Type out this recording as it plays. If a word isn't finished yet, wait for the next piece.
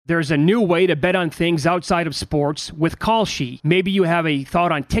There's a new way to bet on things outside of sports with Kalshi. Maybe you have a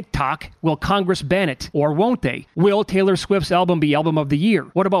thought on TikTok. Will Congress ban it? Or won't they? Will Taylor Swift's album be Album of the Year?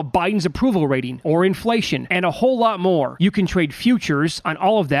 What about Biden's approval rating? Or inflation? And a whole lot more. You can trade futures on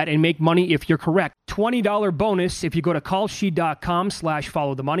all of that and make money if you're correct. $20 bonus if you go to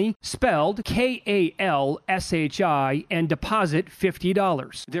kalshi.com/followthemoney, spelled KALSHI, and deposit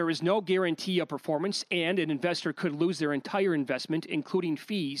 $50. There is no guarantee of performance, and an investor could lose their entire investment, including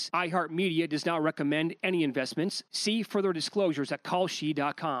fees. iHeartMedia does not recommend any investments. See further disclosures at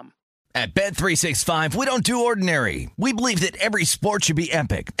kalshi.com. At Bet365, we don't do ordinary. We believe that every sport should be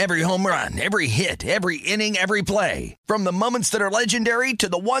epic. Every home run, every hit, every inning, every play. From the moments that are legendary to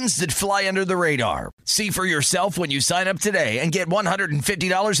the ones that fly under the radar. See for yourself when you sign up today and get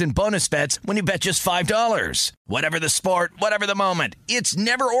 $150 in bonus bets when you bet just $5. Whatever the sport, whatever the moment, it's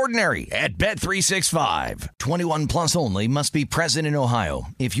never ordinary at Bet365. 21 plus only. Must be present in Ohio.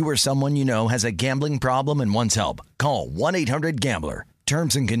 If you or someone you know has a gambling problem and wants help, call 1-800-GAMBLER.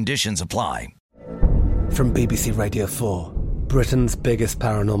 Terms and conditions apply. From BBC Radio 4, Britain's biggest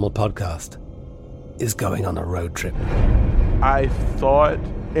paranormal podcast is going on a road trip. I thought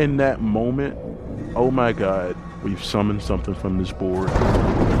in that moment, oh my God, we've summoned something from this board.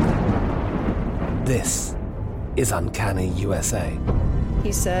 This is Uncanny USA.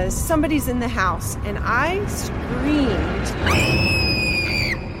 He says, somebody's in the house, and I screamed.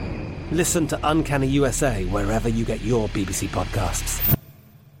 Listen to Uncanny USA wherever you get your BBC podcasts,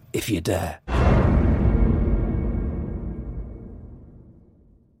 if you dare. Always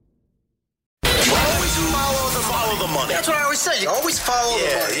follow the money. That's what I always say. You always follow the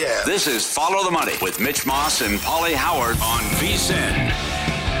money. Yeah. This is Follow the Money with Mitch Moss and Paulie Howard on VSiN.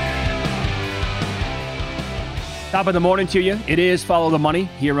 Top of the morning to you. It is Follow the Money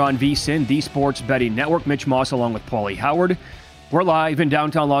here on VSiN, the Sports Betting Network. Mitch Moss along with Paulie Howard. We're live in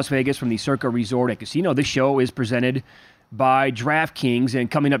downtown Las Vegas from the Circa Resort and Casino. This show is presented by DraftKings, and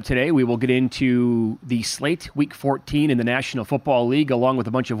coming up today, we will get into the slate, Week 14 in the National Football League, along with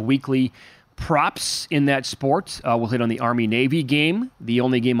a bunch of weekly props in that sport. We'll hit on the Army-Navy game, the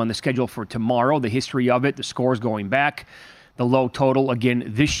only game on the schedule for tomorrow, the history of it, the scores going back, the low total again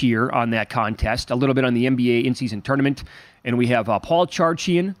this year on that contest, a little bit on the NBA in-season tournament, and we have Paul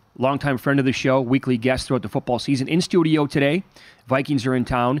Charchian, longtime friend of the show, weekly guest throughout the football season, in studio today. Vikings are in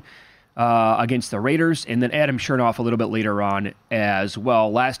town against the Raiders, and then Adam Chernoff a little bit later on as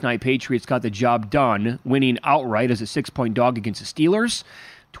well. Last night, Patriots got the job done, winning outright as a 6-point dog against the Steelers.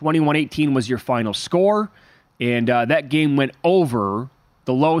 21-18 was your final score, and that game went over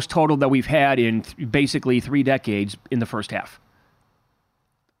the lowest total that we've had in basically 3 decades in the first half.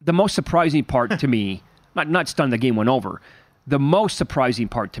 The most surprising part to me, not stunned the game went over, the most surprising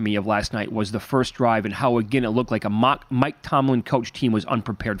part to me of last night was the first drive and how, again, it looked like a Mike Tomlin coach team was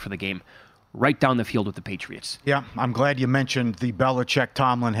unprepared for the game. Right down the field with the Patriots. Yeah, I'm glad you mentioned the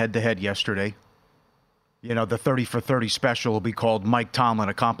Belichick-Tomlin head-to-head yesterday. You know, the 30-for-30 special will be called Mike Tomlin,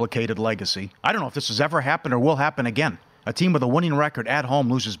 A Complicated Legacy. I don't know if this has ever happened or will happen again. A team with a winning record at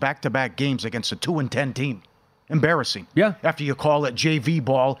home loses back-to-back games against a 2-10 team. Embarrassing. Yeah. After you call it JV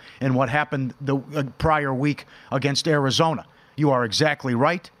ball and what happened the prior week against Arizona. You are exactly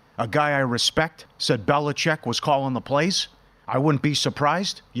right. A guy I respect said Belichick was calling the plays. I wouldn't be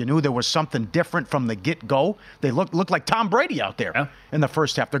surprised. You knew there was something different from the get-go. They looked like Tom Brady out there in the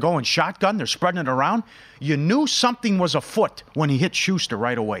first half. They're going shotgun. They're spreading it around. You knew something was afoot when he hit Schuster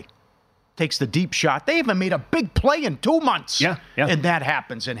right away. Takes the deep shot. They even made a big play in 2 months. Yeah. And that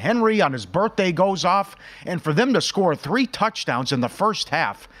happens. And Henry on his birthday goes off. And for them to score 3 touchdowns in the first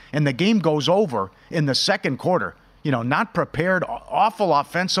half and the game goes over in the second quarter, you know, not prepared, awful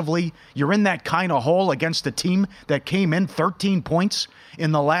offensively. You're in that kind of hole against a team that came in 13 points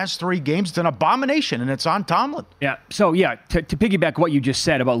in the last 3 games. It's an abomination, and it's on Tomlin. Yeah. So, to piggyback what you just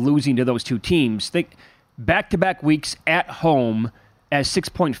said about losing to those two teams, think back-to-back weeks at home as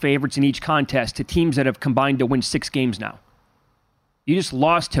 6-point favorites in each contest to teams that have combined to win 6 games now. You just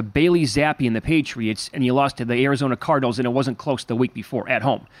lost to Bailey Zappi and the Patriots, and you lost to the Arizona Cardinals, and it wasn't close the week before at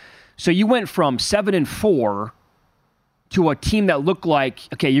home. So you went from 7-4 to a team that looked like,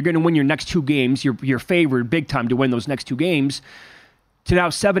 okay, you're going to win your next 2 games, you're favored big time to win those next 2 games, to now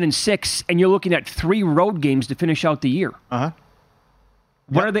 7-6, and you're looking at 3 road games to finish out the year. Uh-huh.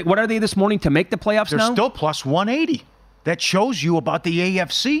 What are they this morning to make the playoffs now? They're still plus 180. That shows you about the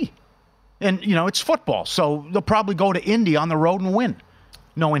AFC. And, you know, it's football, so they'll probably go to Indy on the road and win,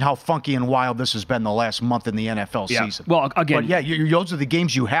 knowing how funky and wild this has been the last month in the NFL season. Well, again... But, those are the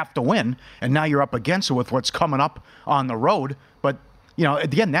games you have to win, and now you're up against it with what's coming up on the road. But, you know,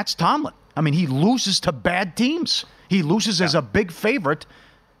 again, that's Tomlin. I mean, he loses to bad teams. He loses as a big favorite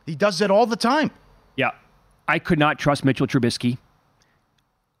He does that all the time. Yeah. I could not trust Mitchell Trubisky.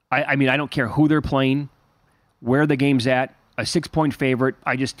 I mean, I don't care who they're playing, where the game's at, a 6-point favorite.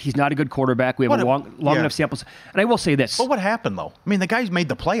 He's not a good quarterback. We have a long enough samples. And I will say this. But what happened, though? I mean, the guy's made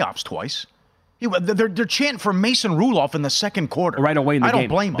the playoffs twice. They're chanting for Mason Rudolph in the second quarter. Right away in the game. I don't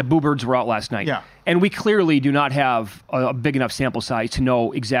blame him. The Boo Birds were out last night. Yeah. And we clearly do not have a big enough sample size to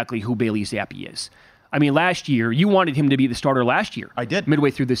know exactly who Bailey Zappi is. I mean, last year, you wanted him to be the starter last year. I did.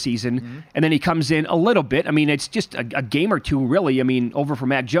 Midway through the season. And then he comes in a little bit. I mean, it's just a game or two, really. I mean, over for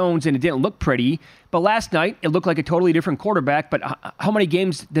Mac Jones, and it didn't look pretty. But last night, it looked like a totally different quarterback. But how many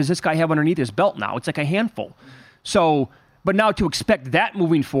games does this guy have underneath his belt now? It's like a handful. So, but now to expect that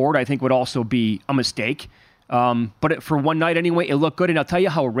moving forward, I think would also be a mistake. But for one night anyway, it looked good. And I'll tell you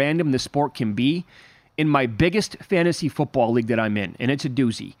how random this sport can be. In my biggest fantasy football league that I'm in, and it's a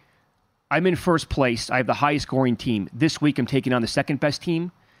doozy, I'm in first place. I have the highest scoring team. This week, I'm taking on the second best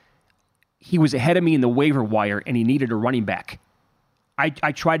team. He was ahead of me in the waiver wire, and he needed a running back. I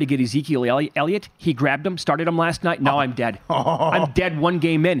tried to get Ezekiel Elliott. He grabbed him, started him last night. Now I'm dead. I'm dead one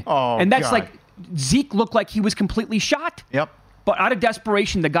game in. And that's God. Zeke looked like he was completely shot. Yep. But out of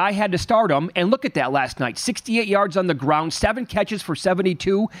desperation, the guy had to start him. And look at that last night. 68 yards on the ground, 7 catches for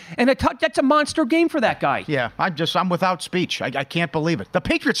 72. And that's a monster game for that guy. Yeah, I'm without speech. I can't believe it. The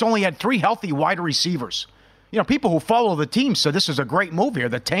Patriots only had 3 healthy wide receivers. You know, people who follow the team said this is a great move here.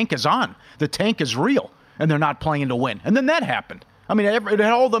 The tank is on. The tank is real. And they're not playing to win. And then that happened. I mean, it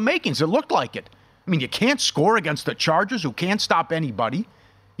had all the makings. It looked like it. I mean, you can't score against the Chargers, who can't stop anybody.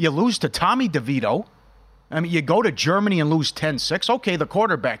 You lose to Tommy DeVito. I mean, you go to Germany and lose 10-6. Okay, the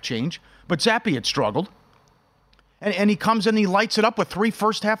quarterback change, but Zappi had struggled. And he comes in and he lights it up with 3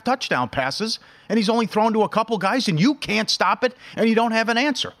 first-half touchdown passes, and he's only thrown to a couple guys, and you can't stop it, and you don't have an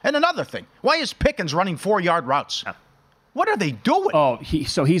answer. And another thing, why is Pickens running 4-yard routes? What are they doing?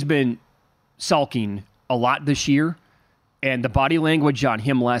 He's been sulking a lot this year, and the body language on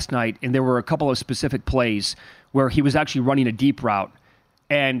him last night, and there were a couple of specific plays where he was actually running a deep route.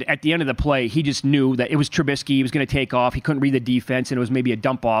 And at the end of the play, he just knew that it was Trubisky. He was going to take off. He couldn't read the defense, and it was maybe a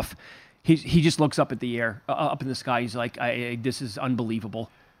dump off. He just looks up at the air, up in the sky. He's like, "This is unbelievable.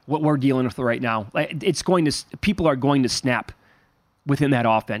 What we're dealing with right now. People are going to snap within that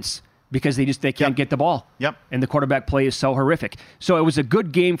offense because they can't get the ball. Yep. And the quarterback play is so horrific. So it was a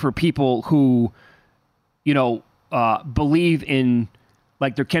good game for people who, believe in.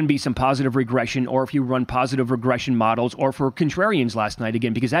 Like there can be some positive regression, or if you run positive regression models, or for contrarians last night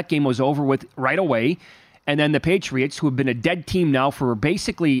again, because that game was over with right away. And then the Patriots, who have been a dead team now for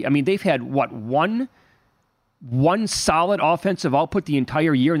basically, I mean, they've had, one solid offensive output the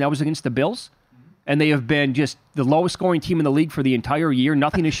entire year, and that was against the Bills. And they have been just the lowest scoring team in the league for the entire year,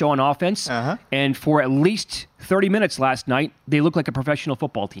 nothing to show on offense. And for at least 30 minutes last night, they look like a professional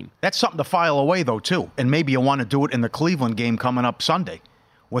football team. That's something to file away, though, too. And maybe you want to do it in the Cleveland game coming up Sunday.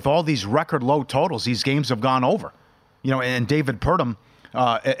 With all these record low totals, these games have gone over. And David Purdom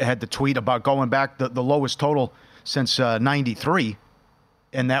had the tweet about going back the lowest total since 93,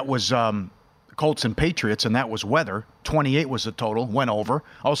 and that was Colts and Patriots, and that was weather. 28 was the total, went over.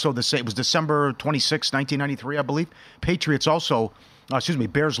 Also, it was December 26, 1993, I believe. Patriots also,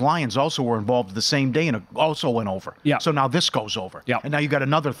 Bears-Lions also were involved the same day, and it also went over. Yeah. So now this goes over. Yeah. And now you got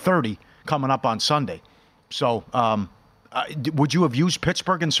another 30 coming up on Sunday. So, would you have used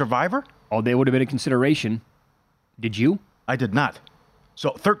Pittsburgh in Survivor? Oh, they would have been a consideration. Did you? I did not. So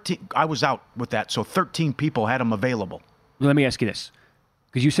 13, I was out with that. So 13 people had them available. Let me ask you this,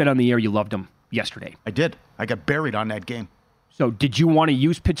 because you said on the air you loved them yesterday. I did. I got buried on that game. So did you want to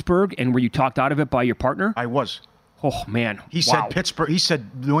use Pittsburgh, and were you talked out of it by your partner? I was. Oh, man. He said Pittsburgh. He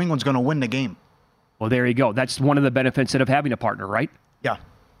said New England's going to win the game. Well, there you go. That's one of the benefits of having a partner, right? Yeah.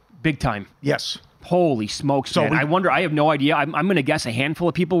 Big time. Yes. Holy smokes, man. I wonder, I have no idea. I'm going to guess a handful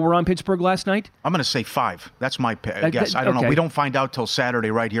of people were on Pittsburgh last night. I'm going to say 5. That's my guess. I don't know. We don't find out till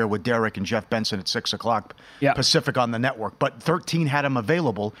Saturday right here with Derek and Jeff Benson at 6 o'clock Pacific on the network. But 13 had them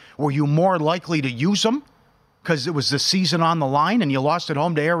available. Were you more likely to use them because it was the season on the line and you lost at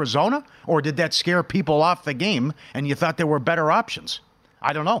home to Arizona? Or did that scare people off the game and you thought there were better options?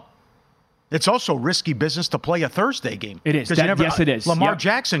 I don't know. It's also risky business to play a Thursday game. It is. Yes, it is. Lamar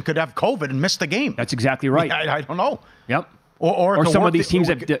Jackson could have COVID and miss the game. That's exactly right. I don't know. Yep. Or some of these teams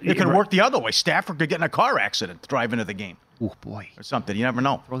it could work the other way. Stafford could get in a car accident driving to the game. Oh, boy. Or something. You never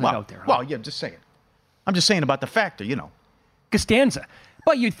know. Throw that out there. Huh? Well, yeah, just saying. I'm just saying about the factor, Costanza.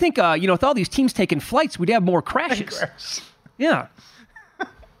 But you'd think, with all these teams taking flights, we'd have more crashes. Yeah.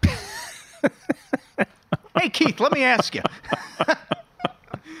 Hey, Keith, let me ask you.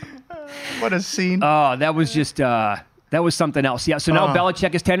 What a scene. Oh, that was just, That was something else. Yeah, so now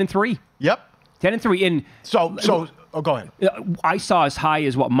Belichick is 10-3. Yep. 10-3. And so go ahead. I saw as high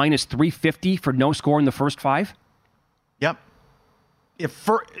as, minus 350 for no score in the first 5? Yep.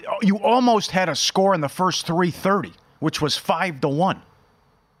 You almost had a score in the first 3:30, which was 5-1.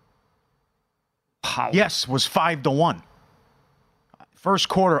 Wow. Yes, was 5-1. First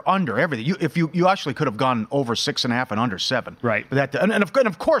quarter under everything. You actually could have gone over 6.5 and under 7. Right. But and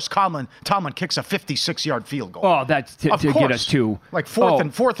of course Tomlin kicks a 56-yard field goal. Oh, that's to get us to like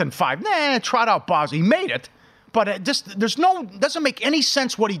fourth and 5. Trot out Boswell. He made it, but it just doesn't make any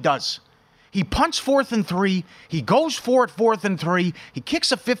sense what he does. He punts 4th and 3. He goes for it 4th and 3. He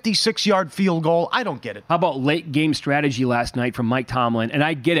kicks a 56-yard field goal. I don't get it. How about late game strategy last night from Mike Tomlin? And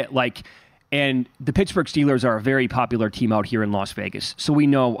I get it, and the Pittsburgh Steelers are a very popular team out here in Las Vegas. So we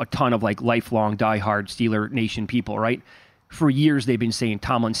know a ton of lifelong diehard Steeler Nation people, right? For years they've been saying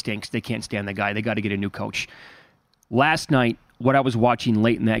Tomlin stinks. They can't stand the guy. They got to get a new coach. Last night, what I was watching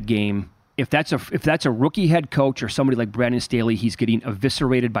late in that game, if that's a rookie head coach or somebody like Brandon Staley, he's getting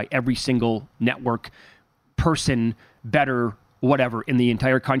eviscerated by every single network person, better, whatever, in the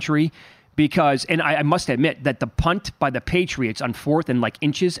entire country. Because, and I must admit that the punt by the Patriots on 4th and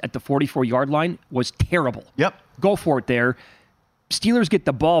inches at the 44-yard line was terrible. Yep. Go for it there. Steelers get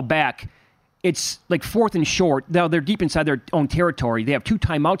the ball back. It's 4th and short. Now they're deep inside their own territory. They have 2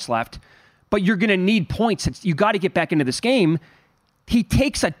 timeouts left, but you're going to need points. You got to get back into this game. He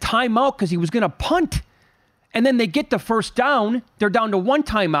takes a timeout because he was going to punt. And then they get the first down. They're down to 1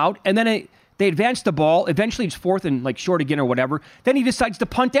 timeout, and then they advance the ball. Eventually it's 4th and short again or whatever. Then he decides to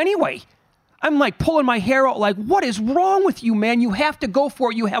punt anyway. I'm pulling my hair out what is wrong with you, man? You have to go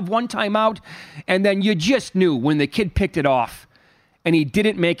for it. You have 1 timeout. And then you just knew when the kid picked it off and he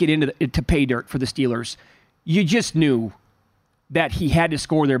didn't make it into pay dirt for the Steelers, you just knew that he had to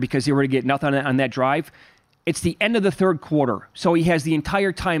score there because they were to get nothing on that drive. It's the end of the 3rd quarter, so he has the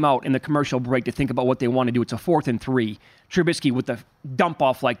entire timeout in the commercial break to think about what they want to do. It's a 4th and 3. Trubisky with the dump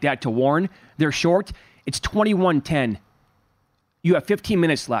off like that to Warren. They're short. It's 21-10. You have 15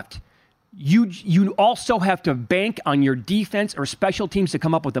 minutes left. You also have to bank on your defense or special teams to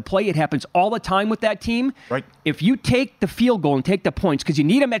come up with a play. It happens all the time with that team. Right. If you take the field goal and take the points, because you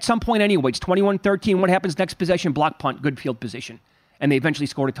need them at some point anyway, it's 21-13. What happens next possession? Block punt, good field position. And they eventually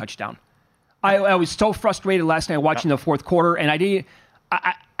scored a touchdown. I was so frustrated last night watching the 4th quarter, and I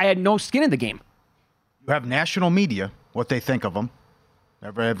had no skin in the game. You have national media, what they think of them.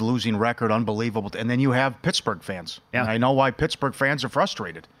 Never have losing record, unbelievable. And then you have Pittsburgh fans. Yeah. And I know why Pittsburgh fans are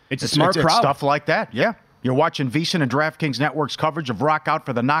frustrated. It's a smart crowd. It's stuff like that, yeah. You're watching VSiN and DraftKings Network's coverage of Rock Out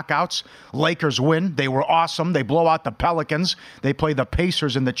for the Knockouts. Lakers win. They were awesome. They blow out the Pelicans. They play the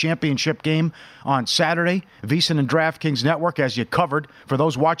Pacers in the championship game on Saturday. VSiN and DraftKings Network, as you covered. For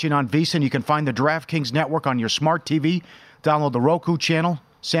those watching on VSiN, you can find the DraftKings Network on your smart TV. Download the Roku channel,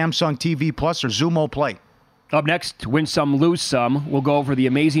 Samsung TV Plus, or Xumo Play. Up next, win some, lose some. We'll go over the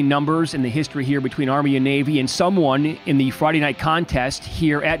amazing numbers and the history here between Army and Navy, and someone in the Friday night contest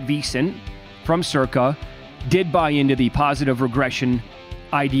here at VSiN from Circa did buy into the positive regression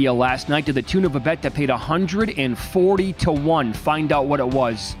idea last night to the tune of a bet that paid 140 to 1. Find out what it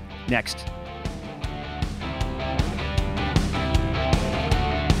was next.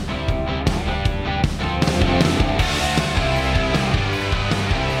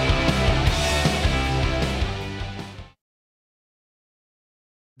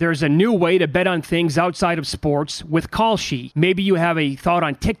 There's a new way to bet on things outside of sports with Kalshi. Maybe you have a thought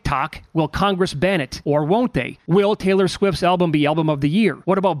on TikTok. Will Congress ban it? Or won't they? Will Taylor Swift's album be Album of the Year?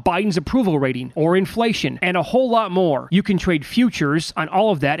 What about Biden's approval rating? Or inflation? And a whole lot more. You can trade futures on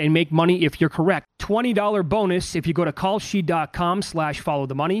all of that and make money if you're correct. $20 bonus if you go to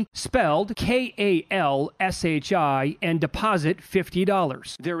kalshi.com/followthemoney, spelled KALSHI, and deposit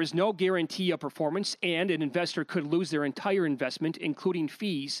 $50. There is no guarantee of performance, and an investor could lose their entire investment, including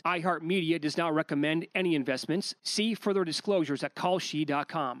fees. iHeartMedia does not recommend any investments. See further disclosures at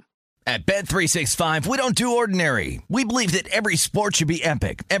kalshi.com. At Bet365, we don't do ordinary. We believe that every sport should be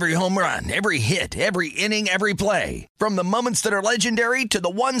epic. Every home run, every hit, every inning, every play. From the moments that are legendary to the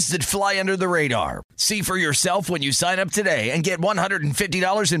ones that fly under the radar. See for yourself when you sign up today and get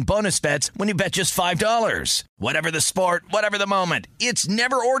 $150 in bonus bets when you bet just $5. Whatever the sport, whatever the moment, it's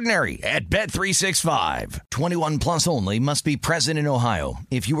never ordinary at Bet365. 21 plus only. Must be present in Ohio.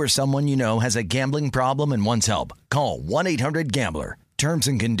 If you or someone you know has a gambling problem and wants help, call 1-800-GAMBLER. Terms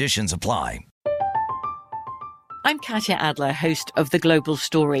and conditions apply. I'm Katya Adler, host of The Global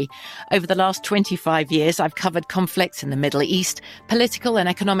Story. Over the last 25 years, I've covered conflicts in the Middle East, political and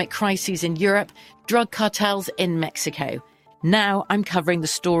economic crises in Europe, drug cartels in Mexico. Now I'm covering the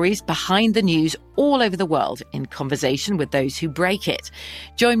stories behind the news all over the world in conversation with those who break it.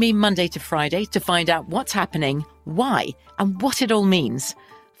 Join me Monday to Friday to find out what's happening, why, and what it all means.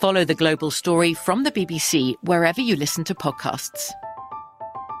 Follow The Global Story from the BBC wherever you listen to podcasts.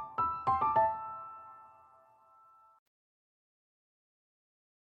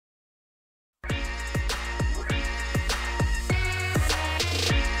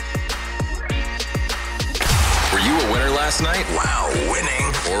 Last night? Wow, winning.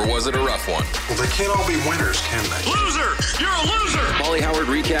 Or was it a rough one? Well, they can't all be winners, can they? Loser! You're a loser! Paulie Howard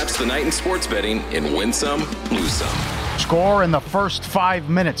recaps the night in sports betting in Win Some, Lose Some. Score in the first 5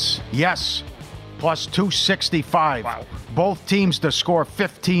 minutes. Yes. Plus 265. Wow. Both teams to score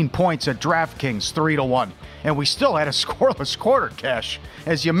 15 points at DraftKings, 3-1. And we still had a scoreless quarter, Cash.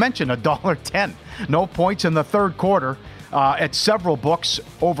 As you mentioned, $1.10. No points in the third quarter. At several books,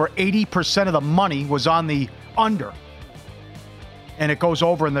 over 80% of the money was on the under. And it goes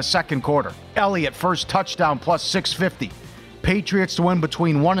over in the second quarter. Elliott, first touchdown, plus 650. Patriots to win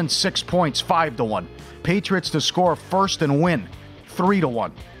between 1 and 6 points, 5-1. Patriots to score first and win,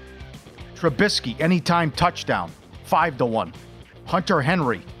 3-1. Trubisky, anytime touchdown, 5-1. Hunter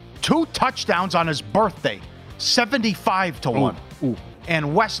Henry, 2 touchdowns on his birthday, 75-1. Ooh.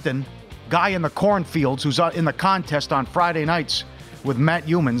 And Weston, guy in the cornfields who's in the contest on Friday nights with Matt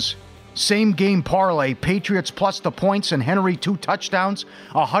Humans, same game parlay, Patriots plus the points and Henry 2 touchdowns,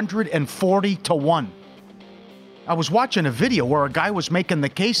 140-1. I was watching a video where a guy was making the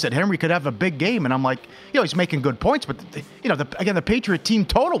case that Henry could have a big game, and I'm like, he's making good points, but the Patriot team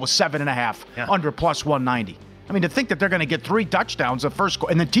total was 7.5 under plus 190. I mean, to think that they're going to get 3 touchdowns the first,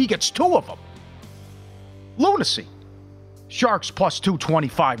 and then T gets 2 of them. Lunacy. Sharks plus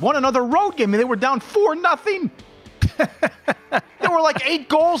 225. Won another road game, and they were down 4-0. There were like 8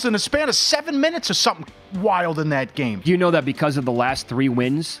 goals in a span of 7 minutes or something wild in that game. Do you know that because of the last 3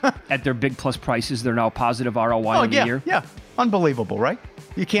 wins at their big plus prices, they're now positive ROI on the year? Yeah, unbelievable, right?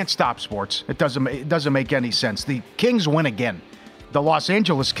 You can't stop sports. It doesn't make any sense. The Kings win again. The Los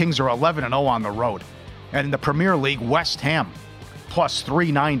Angeles Kings are 11-0 on the road. And in the Premier League, West Ham plus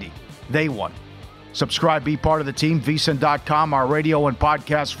 390. They won. Subscribe, be part of the team, vsin.com, our radio and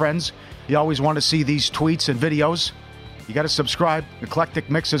podcast friends. You always want to see these tweets and videos. You got to subscribe. Eclectic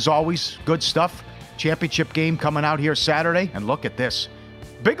mix as always. Good stuff. Championship game coming out here Saturday. And look at this.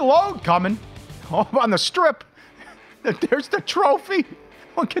 Big load coming. Oh, on the strip. There's the trophy.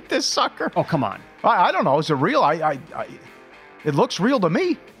 Look at this sucker. Oh, come on. I don't know. Is it real? It looks real to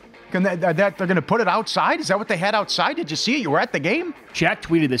me. They're going to put it outside? Is that what they had outside? Did you see it? You were at the game? Shaq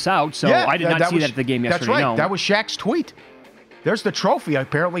tweeted this out, so I did not see that at the game yesterday. That's right. No. That was Shaq's tweet. There's the trophy,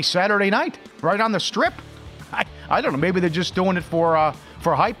 apparently Saturday night, right on the strip. I don't know. Maybe they're just doing it for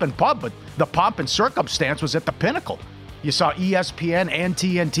hype and pub, but the pomp and circumstance was at the pinnacle. You saw ESPN and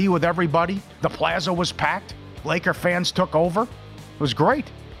TNT with everybody. The plaza was packed. Laker fans took over. It was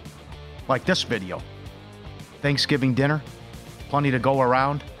great. Like this video. Thanksgiving dinner. Plenty to go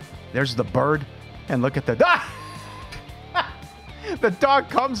around. There's the bird. And look at the... The dog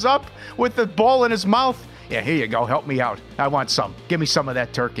comes up with the ball in his mouth. Yeah, here you go. Help me out. I want some. Give me some of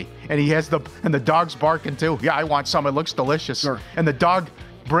that turkey. And the dog's barking too. Yeah, I want some. It looks delicious. Sure. And the dog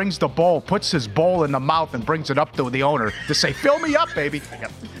brings the bowl, puts his bowl in the mouth and brings it up to the owner to say, fill me up, baby.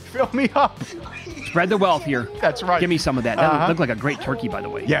 Yep. Fill me up. Spread the wealth here. That's right. Give me some of that. That looked like a great turkey, by the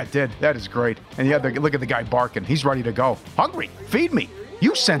way. Yeah, it did. That is great. And look at the guy barking. He's ready to go. Hungry. Feed me.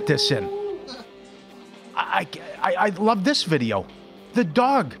 You sent this in. I love this video. The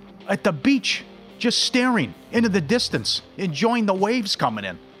dog at the beach just staring into the distance, enjoying the waves coming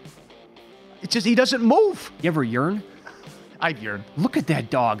in. It's just he doesn't move. You ever yearn? I've yearned. Look at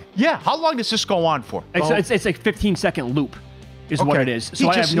that dog. Yeah. How long does this go on for? It's like 15-second loop is what it is. So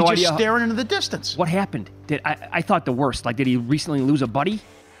I have no idea. He's just staring into the distance. What happened? I thought the worst. Like, did he recently lose a buddy?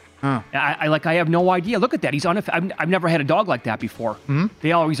 Huh. I have no idea. Look at that. He's I've never had a dog like that before. Mm-hmm.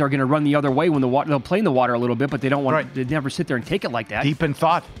 They always are going to run the other way when they'll play in the water a little bit, but they don't want. Right. They never sit there and take it like that. Deep in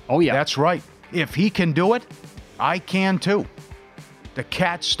thought. Oh yeah, that's right. If he can do it, I can too. The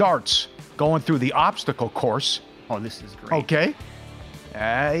cat starts going through the obstacle course. Oh, this is great. Okay.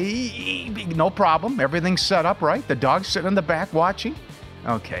 No problem. Everything's set up, right? The dog's sitting in the back watching.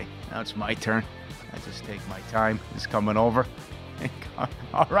 Okay, now it's my turn. I just take my time. He's coming over.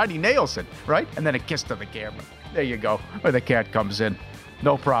 All right, he nails it, right? And then a kiss to the camera. There you go, where the cat comes in.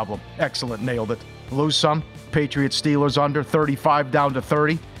 No problem. Excellent, nailed it. Lose some. Patriots Steelers under 35 down to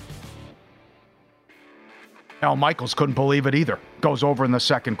 30. Al Michaels couldn't believe it either. Goes over in the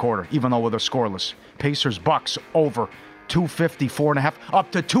second quarter, even though with a scoreless. Pacers Bucks over 254.5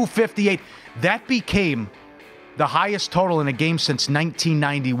 up to 258. That became The highest total in a game since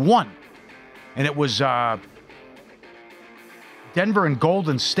 1991. And it was Denver and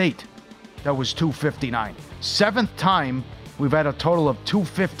Golden State. That was 259. Seventh time we've had a total of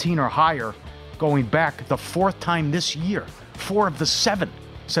 215 or higher going back the fourth time this year. 4 of the 7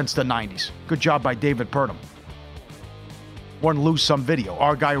 since the 90s. Good job by David Purdom. One lose some video.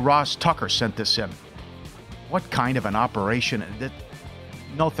 Our guy Ross Tucker sent this in. What kind of an operation?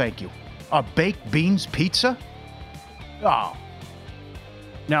 No, thank you. A baked beans pizza? Oh.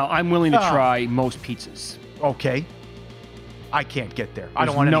 Now, I'm willing to try most pizzas. Okay. I can't get there. I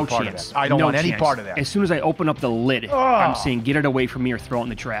don't want any part of that. I don't want any part of that. As soon as I open up the lid, I'm saying get it away from me or throw it in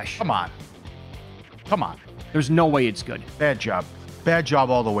the trash. Come on. Come on. There's no way it's good. Bad job. Bad job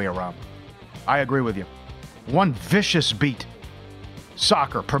all the way around. I agree with you. One vicious beat.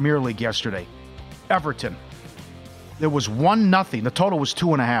 Soccer, Premier League yesterday. Everton. There was 1-0. The total was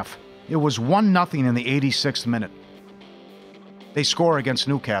 2.5. It was 1-0 in the 86th minute. They score against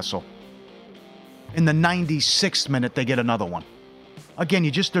Newcastle. In the 96th minute, they get another one. Again,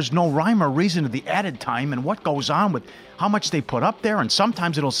 there's no rhyme or reason to the added time and what goes on with how much they put up there. And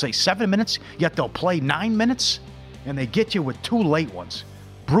sometimes it'll say 7 minutes, yet they'll play 9 minutes. And they get you with 2 late ones.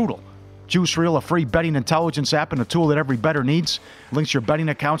 Brutal. Juice Reel, a free betting intelligence app and a tool that every bettor needs. Links your betting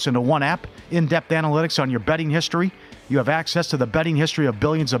accounts into one app. In-depth analytics on your betting history. You have access to the betting history of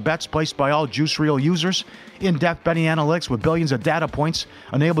billions of bets placed by all Juice Reel users. In-depth betting analytics with billions of data points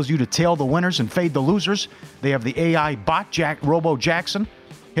enables you to tail the winners and fade the losers. They have the AI bot Robo Jackson,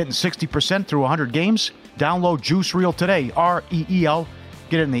 hitting 60% through 100 games. Download Juice Reel today, REEL.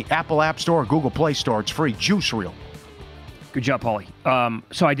 Get it in the Apple App Store or Google Play Store. It's free. Juice Reel. Good job, Paulie.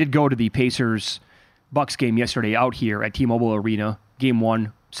 So I did go to the Pacers-Bucks game yesterday out here at T-Mobile Arena, Game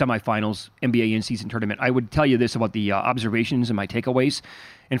 1, semifinals, NBA in-season tournament. I would tell you this about the observations and my takeaways.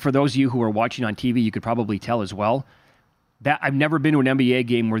 And for those of you who are watching on TV, you could probably tell as well that I've never been to an NBA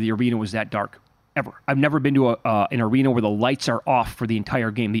game where the arena was that dark, ever. I've never been to an arena where the lights are off for the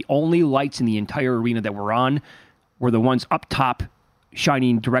entire game. The only lights in the entire arena that were on were the ones up top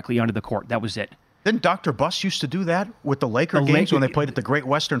shining directly onto the court. That was it. Didn't Dr. Buss used to do that with the Laker games when they played at the Great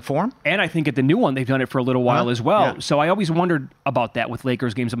Western Forum? And I think at the new one, they've done it for a little while as well. Yeah. So I always wondered about that with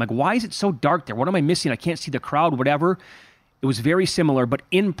Lakers games. I'm like, why is it so dark there? What am I missing? I can't see the crowd, whatever. It was very similar. But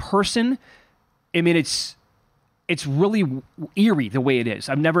in person, I mean, it's really eerie the way it is.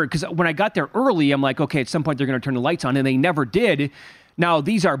 Because when I got there early, I'm like, okay, at some point they're going to turn the lights on, and they never did. Now,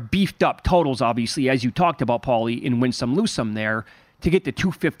 these are beefed up totals, obviously, as you talked about, Paulie, in Win Some, Lose Some there. To get to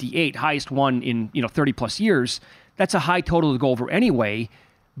 258, highest one in 30-plus years, that's a high total to go over anyway.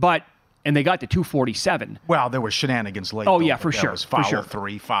 And they got to 247. Well, there were shenanigans late. Oh, yeah, for sure. Was foul for sure.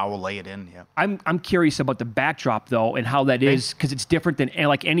 3, foul, lay it in. Yeah. I'm curious about the backdrop, though, and how that is, because it's different than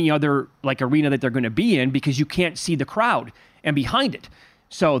like any other arena that they're going to be in, because you can't see the crowd and behind it.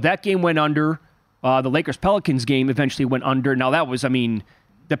 So that game went under. The Lakers-Pelicans game eventually went under. Now, that was,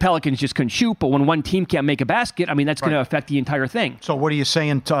 the Pelicans just couldn't shoot, but when one team can't make a basket, that's going to affect the entire thing. So what are you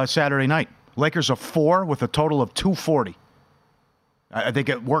saying Saturday night? Lakers are 4 with a total of 240. I think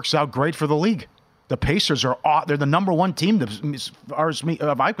it works out great for the league. The Pacers they're the number 1 team as far as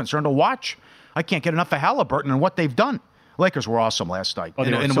I'm concerned to watch. I can't get enough of Halliburton and what they've done. Lakers were awesome last night. Oh,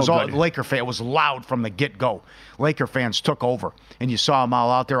 and it so was all good. Laker fan. It was loud from the get-go. Laker fans took over, and you saw them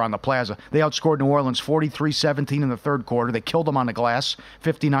all out there on the plaza. They outscored New Orleans 43-17 in the third quarter. They killed them on the glass,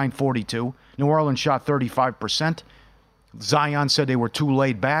 59-42. New Orleans shot 35%. Zion said they were too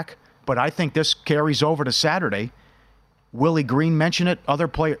laid back, but I think this carries over to Saturday. Willie Green mentioned it. Other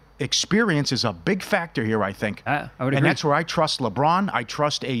player experience is a big factor here, I think. I would agree. And that's where I trust LeBron. I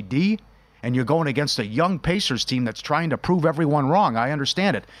trust AD. And you're going against a young Pacers team that's trying to prove everyone wrong. I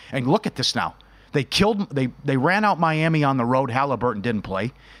understand it. And look at this now. They ran out Miami on the road. Halliburton didn't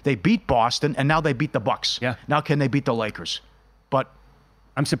play. They beat Boston, and now they beat the Bucks. Yeah. Now can they beat the Lakers? But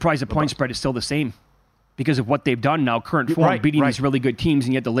I'm surprised the point spread is still the same because of what they've done now, current form, beating these really good teams,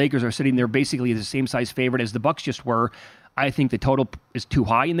 and yet the Lakers are sitting there basically as the same size favorite as the Bucks just were. I think the total is too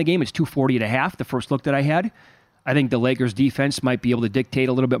high in the game. It's 240.5, the first look that I had. I think the Lakers' defense might be able to dictate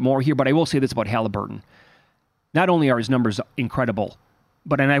a little bit more here, but I will say this about Halliburton. Not only are his numbers incredible,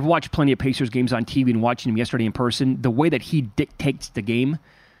 and I've watched plenty of Pacers games on TV and watching him yesterday in person, the way that he dictates the game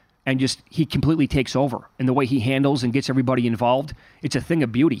and he completely takes over, and the way he handles and gets everybody involved, it's a thing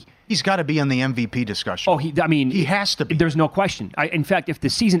of beauty. He's got to be in the MVP discussion. Oh, he has to be. There's no question. In fact, if the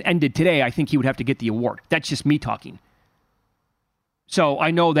season ended today, I think he would have to get the award. That's just me talking. So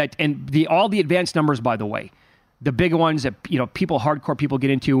I know that, and all the advanced numbers, by the way, the big ones that hardcore people get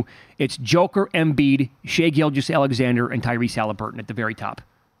into, it's Joker, Embiid, Shai Gilgeous-Alexander, and Tyrese Halliburton at the very top.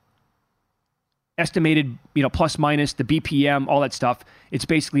 estimated, plus minus, the BPM, all that stuff. It's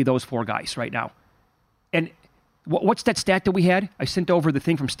basically those 4 guys right now. And what's that stat that we had? I sent over the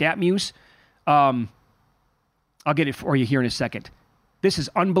thing from StatMuse. I'll get it for you here in a second. This is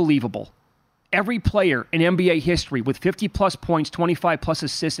unbelievable. Every player in NBA history with 50-plus points, 25-plus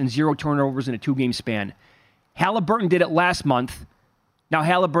assists, and 0 turnovers in a 2-game span. Halliburton did it last month. Now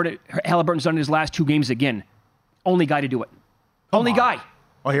Halliburton's done it his last 2 games again. Only guy to do it. Only guy.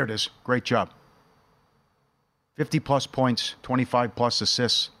 Oh, here it is. Great job. 50-plus points, 25-plus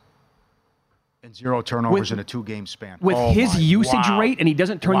assists, and 0 turnovers in a 2-game span. With his usage rate, and he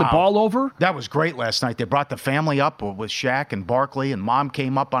doesn't turn the ball over? That was great last night. They brought the family up with Shaq and Barkley, and Mom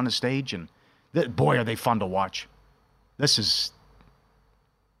came up on the stage, and boy, are they fun to watch. This is...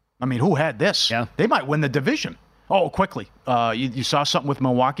 who had this? Yeah. They might win the division. Oh, quickly. You saw something with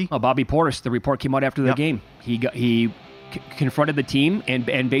Milwaukee? Oh, Bobby Portis, the report came out after the game. He confronted the team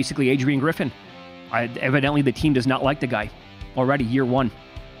and basically Adrian Griffin. Evidently, the team does not like the guy already, year 1.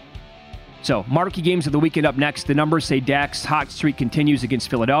 So, marquee games of the weekend up next. The numbers say Dak's hot streak continues against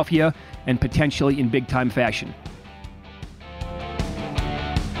Philadelphia and potentially in big-time fashion.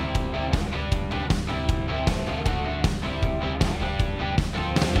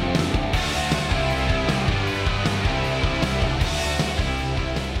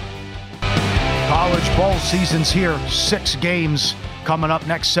 College bowl season's here. 6 games coming up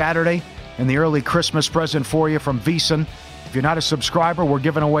next Saturday. And the early Christmas present for you from VSiN. If you're not a subscriber, we're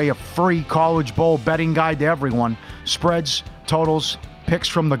giving away a free College Bowl betting guide to everyone. Spreads, totals, picks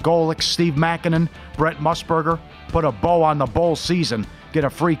from the Golics, Steve Makinen, Brett Musburger. Put a bow on the bowl season. Get a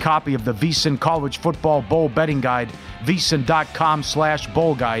free copy of the VSiN College Football Bowl Betting Guide.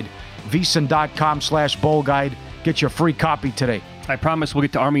 VSiN.com/bowl guide. VSiN.com/bowl guide. Get your free copy today. I promise we'll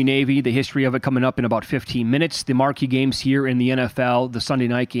get to Army-Navy, the history of it coming up in about 15 minutes. The marquee games here in the NFL, the Sunday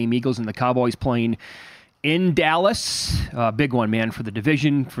night game, Eagles and the Cowboys playing in Dallas. Big one, man, for the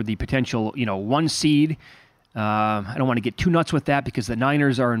division, for the potential, 1 seed. I don't want to get too nuts with that because the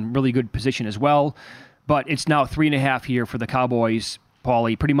Niners are in really good position as well. But it's now 3.5 here for the Cowboys,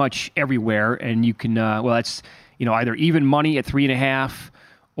 Paulie, pretty much everywhere. And you can, that's, either even money at 3.5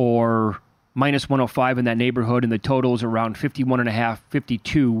 or minus 105 in that neighborhood, and the total is around 51.5,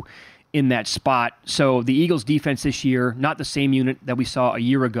 52 in that spot. So the Eagles' defense this year, not the same unit that we saw a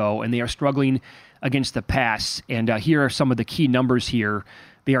year ago, and they are struggling against the pass. And here are some of the key numbers here.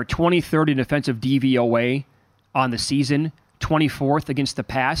 They are 23rd in defensive DVOA on the season, 24th against the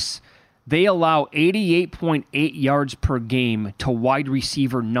pass. They allow 88.8 yards per game to wide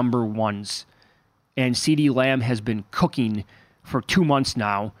receiver number 1s. And CeeDee Lamb has been cooking for 2 months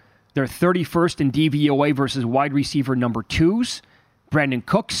now. They're 31st in DVOA versus wide receiver number 2s, Brandon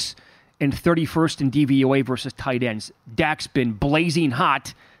Cooks, and 31st in DVOA versus tight ends. Dak's been blazing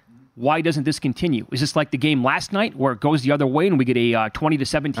hot. Why doesn't this continue? Is this like the game last night where it goes the other way and we get a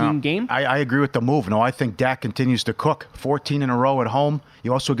 20-17 game? I agree with the move. No, I think Dak continues to cook. 14 in a row at home.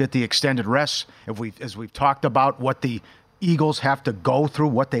 You also get the extended rest. As we've talked about what the Eagles have to go through,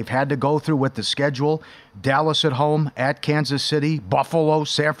 what they've had to go through with the schedule. Dallas at home, at Kansas City, Buffalo,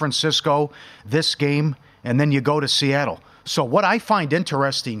 San Francisco, this game, and then you go to Seattle. So what I find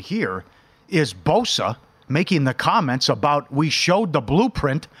interesting here is Bosa making the comments about we showed the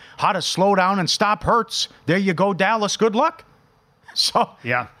blueprint, how to slow down and stop Hurts. There you go, Dallas. Good luck. So,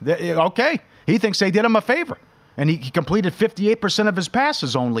 yeah, okay. He thinks they did him a favor. And he completed 58% of his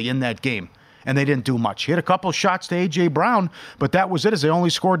passes only in that game. And they didn't do much. Hit a couple shots to A.J. Brown, but that was it, as they only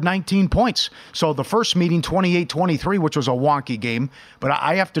scored 19 points. So the first meeting, 28-23, which was a wonky game. But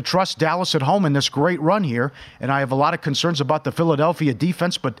I have to trust Dallas at home in this great run here, and I have a lot of concerns about the Philadelphia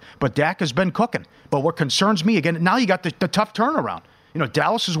defense, but Dak has been cooking. But what concerns me, again, now you got the tough turnaround.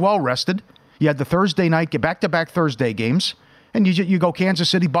 Dallas is well-rested. You had the Thursday night, get back-to-back Thursday games. And you go Kansas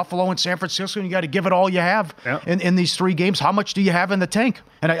City, Buffalo, and San Francisco, and you got to give it all you have in these 3 games. How much do you have in the tank?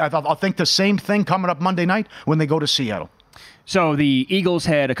 And I'll think the same thing coming up Monday night when they go to Seattle. So the Eagles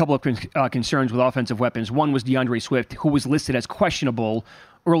had a couple of concerns with offensive weapons. One was DeAndre Swift, who was listed as questionable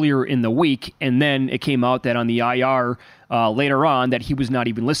earlier in the week, and then it came out that on the IR later on that he was not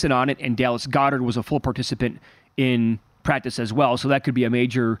even listed on it, and Dallas Goedert was a full participant in practice as well. So that could be a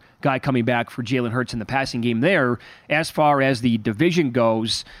major guy coming back for Jalen Hurts in the passing game there. As far as the division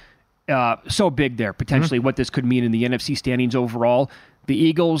goes, so big there, potentially what this could mean in the NFC standings overall. The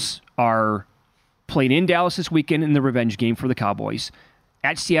Eagles are playing in Dallas this weekend in the revenge game for the Cowboys.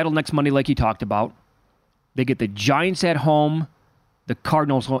 At Seattle next Monday, like you talked about. They get the Giants at home, the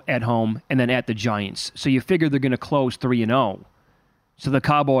Cardinals at home, and then at the Giants. So you figure they're going to close 3-0. So the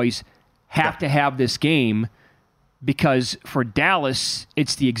Cowboys have to have this game, because for Dallas,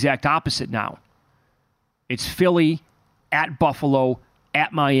 it's the exact opposite now. It's Philly, at Buffalo,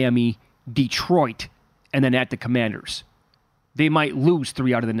 at Miami, Detroit, and then at the Commanders. They might lose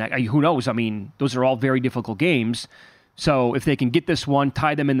 3 out of the next. Who knows? I mean, those are all very difficult games. So if they can get this one,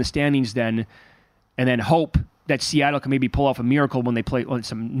 tie them in the standings then, and then hope that Seattle can maybe pull off a miracle when they play. Well,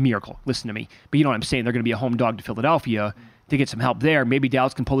 it's a miracle. Listen to me. But you know what I'm saying. They're going to be a home dog to Philadelphia to get some help there. Maybe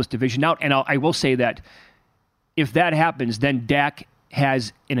Dallas can pull this division out. And I will say that if that happens, then Dak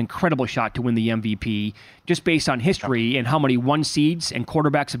has an incredible shot to win the MVP just based on history and how many 1 seeds and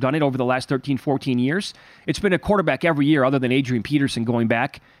quarterbacks have done it over the last 13, 14 years. It's been a quarterback every year other than Adrian Peterson going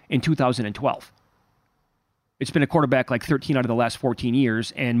back in 2012. It's been a quarterback like 13 out of the last 14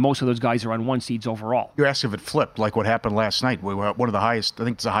 years, and most of those guys are on 1 seeds overall. You're asking if it flipped, like what happened last night. We were at one of the highest, I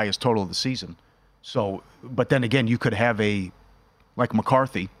think it's the highest total of the season. So, but then again, you could have like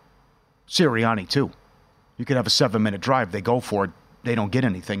McCarthy, Sirianni too. You could have a 7-minute drive. They go for it. They don't get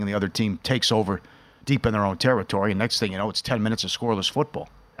anything, and the other team takes over deep in their own territory. And next thing you know, it's 10 minutes of scoreless football.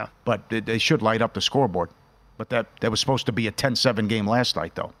 Yeah. But they should light up the scoreboard. But that was supposed to be a 10-7 game last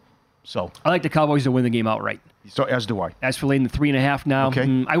night, though. So I like the Cowboys to win the game outright. So as do I. As for laying the 3.5 now,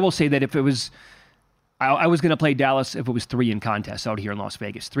 okay. I will say that if it was, I was going to play Dallas if it was 3 in contest out here in Las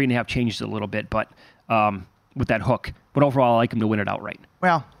Vegas. 3.5 changed a little bit, but with that hook. But overall, I like them to win it outright.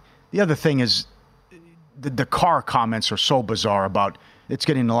 Well, the other thing is the Carr comments are so bizarre about it's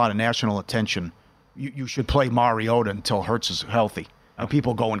getting a lot of national attention. You should play Mariota until Hurts is healthy. And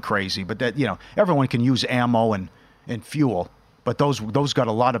people going crazy. But that, everyone can use ammo and fuel. But those got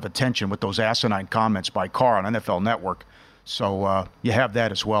a lot of attention with those asinine comments by Carr on NFL Network. So you have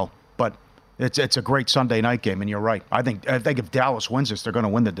that as well. But it's a great Sunday night game, and you're right. I think if Dallas wins this, they're going to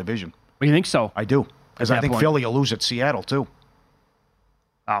win the division. Well, you think so? I do. Because I think Philly will lose at Seattle, too.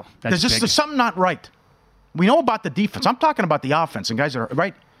 Oh, that's there's something not right. We know about the defense. I'm talking about the offense. And guys are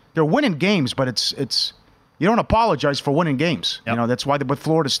right. They're winning games, but it's you don't apologize for winning games. Yep. That's why what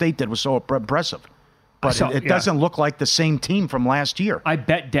Florida State did was so impressive. But it doesn't look like the same team from last year. I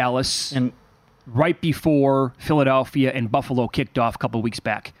bet Dallas right before Philadelphia and Buffalo kicked off a couple weeks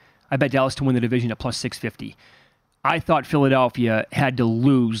back. I bet Dallas to win the division at plus 650. I thought Philadelphia had to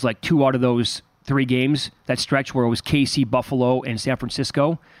lose like 2 out of those 3 games, that stretch where it was KC, Buffalo, and San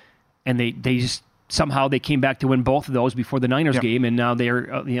Francisco. And they just somehow they came back to win both of those before the Niners game, and now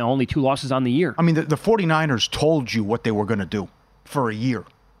they're only 2 losses on the year. I mean, the 49ers told you what they were going to do for a year.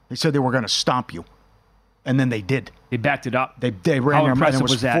 They said they were going to stomp you. And then they did. They backed it up. They ran their impressive and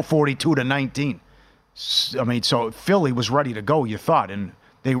it was that? 42-19. I mean, so Philly was ready to go, you thought. And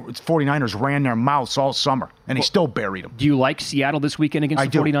 49ers ran their mouths all summer, and they still buried them. Do you like Seattle this weekend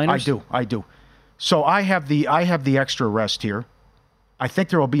against the 49ers? I do. So I have the extra rest here. I think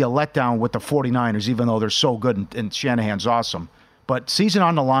there will be a letdown with the 49ers, even though they're so good and Shanahan's awesome. But season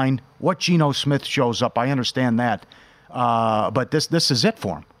on the line, what Geno Smith shows up, I understand that. But this is it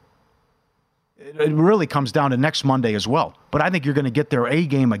for him. It really comes down to next Monday as well. But I think you're going to get their A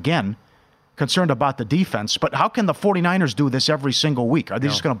game again, concerned about the defense. But how can the 49ers do this every single week? Are they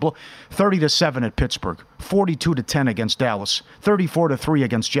just going to blow 30-7 at Pittsburgh, 42-10 against Dallas, 34-3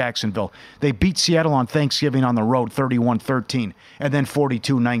 against Jacksonville? They beat Seattle on Thanksgiving on the road, 31-13, and then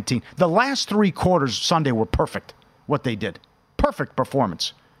 42-19. The last 3 quarters Sunday were perfect, what they did. Perfect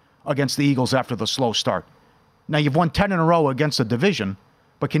performance against the Eagles after the slow start. Now, you've won 10 in a row against the division,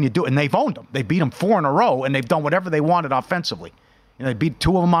 but can you do it? And they've owned them. They beat them 4 in a row, and they've done whatever they wanted offensively. They beat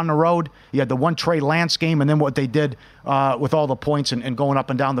 2 of them on the road. You had the one Trey Lance game, and then what they did with all the points and going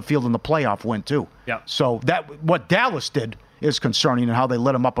up and down the field in the playoff win, too. Yeah. So what Dallas did is concerning, and how they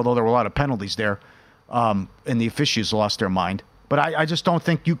let them up, although there were a lot of penalties there, and the officials lost their mind. But I just don't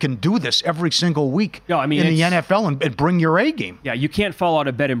think you can do this every single week in the NFL and bring your A game. Yeah, you can't fall out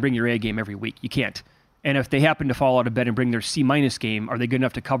of bed and bring your A game every week. You can't. And if they happen to fall out of bed and bring their C- game, are they good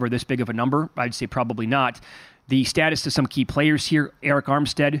enough to cover this big of a number? I'd say probably not. The status to some key players here, Eric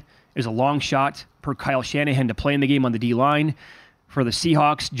Armstead is a long shot per Kyle Shanahan to play in the game on the D-line. For the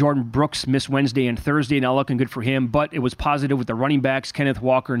Seahawks, Jordan Brooks missed Wednesday and Thursday, not looking good for him, but it was positive with the running backs. Kenneth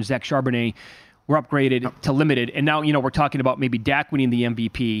Walker and Zach Charbonnet were upgraded to limited. And now, we're talking about maybe Dak winning the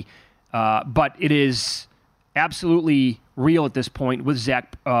MVP, but it is absolutely real at this point with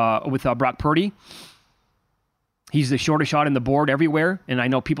Brock Purdy. He's the shortest shot on the board everywhere, and I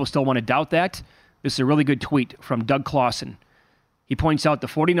know people still want to doubt that. This is a really good tweet from Doug Clawson. He points out the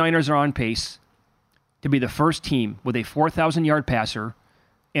 49ers are on pace to be the first team with a 4,000-yard passer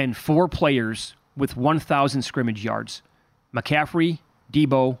and 4 players with 1,000 scrimmage yards. McCaffrey,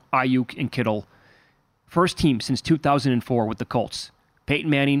 Debo, Ayuk, and Kittle. First team since 2004 with the Colts. Peyton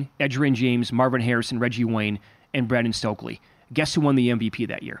Manning, Edgerrin James, Marvin Harrison, Reggie Wayne, and Brandon Stokely. Guess who won the MVP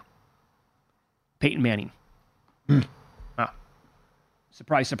that year? Peyton Manning.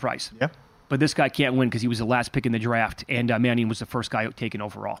 Surprise, surprise. Yeah. But this guy can't win because he was the last pick in the draft, and Manning was the first guy taken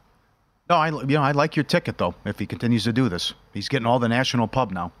overall. No, I like your ticket though. If he continues to do this, he's getting all the national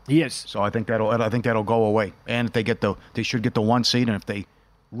pub now. He is. So I think that'll go away. And if they should get the 1 seed, and if they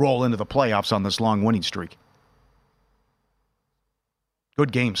roll into the playoffs on this long winning streak.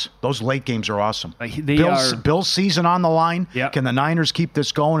 Good games. Those late games are awesome. Bill's season on the line. Yep. Can the Niners keep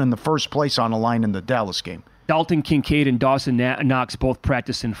this going? In the first place on the line in the Dallas game. Dalton Kincaid and Dawson Knox both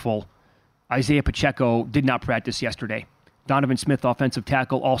practiced in full. Isaiah Pacheco did not practice yesterday. Donovan Smith, offensive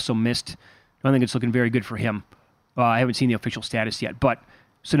tackle, also missed. I don't think it's looking very good for him. I haven't seen the official status yet. But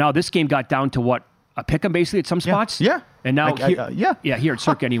so now this game got down to what? A pick 'em basically at some spots? Yeah. And now here at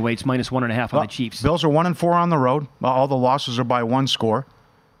Circa anyway, it's -1.5 on the Chiefs. Bills are 1-4 on the road. All the losses are by 1 score.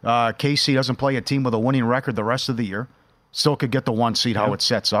 KC doesn't play a team with a winning record the rest of the year. Still could get the 1 seed how it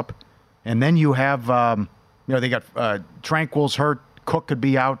sets up. And then you have, they got Tranquil's hurt. Cook could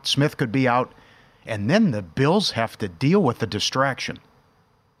be out. Smith could be out. And then the Bills have to deal with the distraction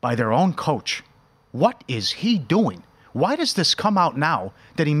by their own coach. What is he doing? Why does this come out now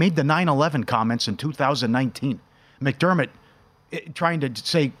that he made the 9/11 comments in 2019? McDermott trying to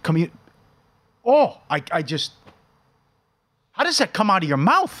say, I just, how does that come out of your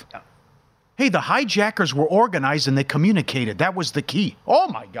mouth? Yeah. Hey, the hijackers were organized and they communicated. That was the key. Oh,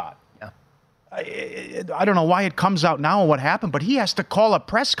 my God. I don't know why it comes out now and what happened, but he has to call a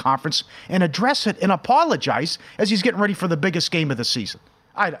press conference and address it and apologize as he's getting ready for the biggest game of the season.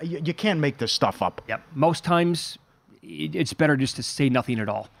 You can't make this stuff up. Yep. Most times, it's better just to say nothing at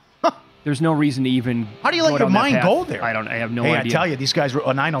all. There's no reason to even. How do you let your mind go there? I have no idea. I tell you, these guys were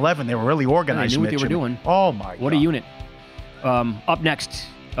on 9/11. They were really organized. They knew what they were doing. Oh my God! What a unit. Up next,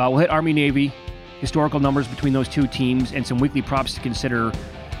 we'll hit Army Navy, historical numbers between those two teams, and some weekly props to consider.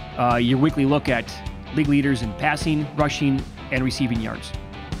 Your weekly look at league leaders in passing, rushing, and receiving yards.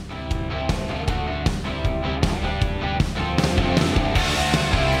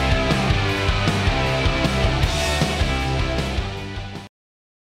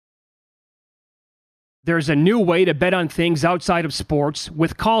 There's a new way to bet on things outside of sports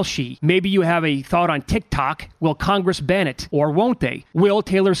with Kalshi. Maybe you have a thought on TikTok. Will Congress ban it? Or won't they? Will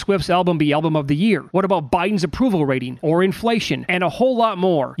Taylor Swift's album be Album of the Year? What about Biden's approval rating? Or inflation? And a whole lot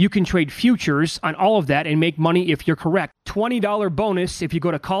more. You can trade futures on all of that and make money if you're correct. $20 bonus if you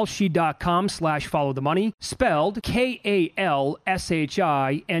go to kalshi.com/followthemoney, spelled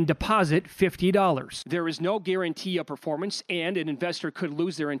KALSHI, and deposit $50. There is no guarantee of performance, and an investor could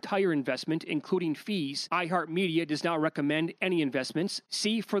lose their entire investment, including fees. iHeartMedia does not recommend any investments.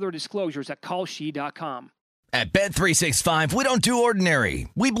 See further disclosures at kalshi.com. At Bet365, we don't do ordinary.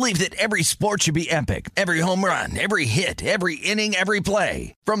 We believe that every sport should be epic. Every home run, every hit, every inning, every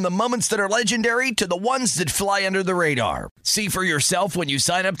play. From the moments that are legendary to the ones that fly under the radar. See for yourself when you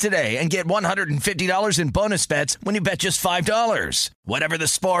sign up today and get $150 in bonus bets when you bet just $5. Whatever the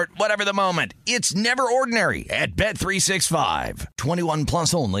sport, whatever the moment, it's never ordinary at Bet365. 21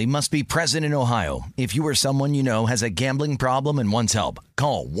 plus only. Must be present in Ohio. If you or someone you know has a gambling problem and wants help,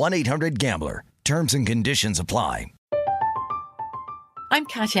 call 1-800-GAMBLER. Terms and conditions apply. I'm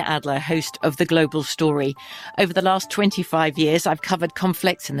Katya Adler, host of The Global Story. Over the last 25 years, I've covered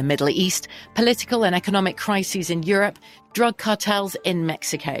conflicts in the Middle East, political and economic crises in Europe, drug cartels in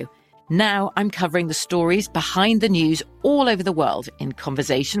Mexico. Now I'm covering the stories behind the news all over the world in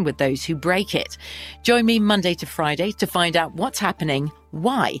conversation with those who break it. Join me Monday to Friday to find out what's happening,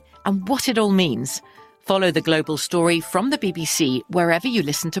 why, and what it all means. Follow The Global Story from the BBC wherever you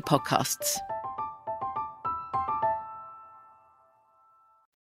listen to podcasts.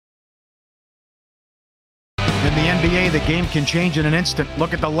 In the NBA, the game can change in an instant.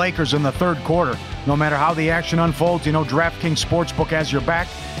 Look at the Lakers in the third quarter. No matter how the action unfolds, you know DraftKings Sportsbook has your back.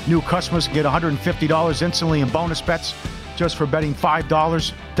 New customers can get $150 instantly in bonus bets just for betting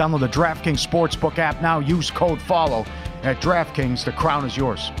 $5. Download the DraftKings Sportsbook app now. Use code FOLLOW at DraftKings. The crown is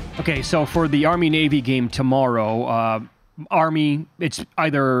yours. Okay, so for the Army-Navy game tomorrow, Army, it's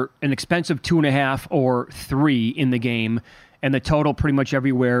either an expensive 2.5 or 3 in the game. And the total pretty much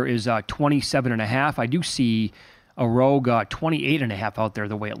everywhere is 27.5. I do see a rogue 28.5 out there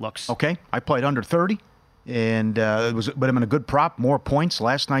the way it looks. Okay, I played under 30, and but I'm in a good prop. More points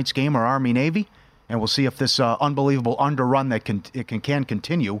last night's game are Army-Navy, and we'll see if this unbelievable underrun that can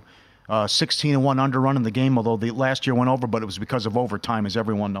continue. 16-1 underrun in the game, although the last year went over, but it was because of overtime, as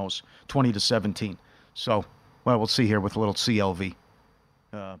everyone knows, 20-17. So, well, we'll see here with a little CLV.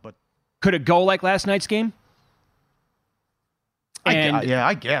 But could it go like last night's game?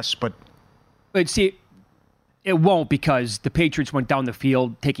 I guess, but see, it won't because the Patriots went down the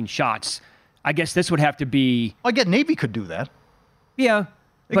field taking shots. I guess this would have to be... Again, Navy could do that. Yeah.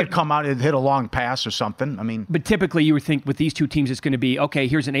 They could come out and hit a long pass or something. I mean... But typically you would think with these two teams it's going to be, okay,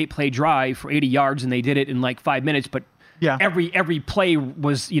 here's an 8-play drive for 80 yards, and they did it in like 5 minutes, but yeah. every play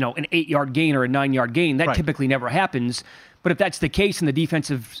was, an 8-yard gain or a 9-yard gain. That typically never happens. But if that's the case and the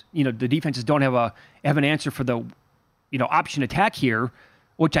defenses don't have an answer for the, option attack here,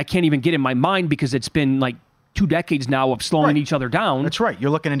 which I can't even get in my mind because it's been like 2 decades now of slowing each other down. That's right.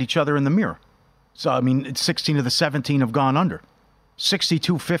 You're looking at each other in the mirror. So, I mean, 16 of the 17 have gone under.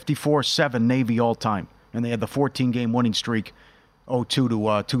 62-54-7 Navy all time. And they had the 14-game winning streak, 2002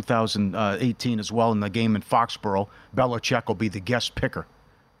 to 2018 as well in the game in Foxborough. Belichick will be the guest picker.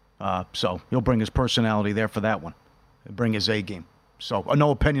 So he'll bring his personality there for that one. He'll bring his A game. So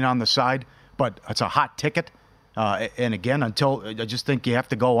no opinion on the side, but it's a hot ticket. And again, I just think you have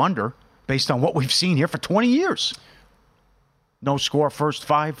to go under based on what we've seen here for 20 years. No score, first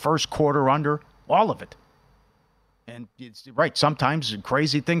 5, first quarter under, all of it. And it's right, sometimes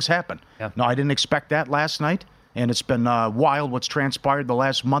crazy things happen. Yeah. No, I didn't expect that last night, and it's been wild what's transpired the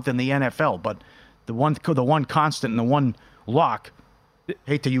last month in the NFL. But the one constant and the one lock,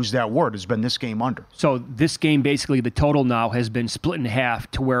 hate to use that word, has been this game under. So this game, basically, the total now has been split in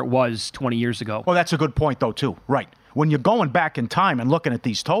half to where it was 20 years ago. Well, that's a good point, though, too. Right. When you're going back in time and looking at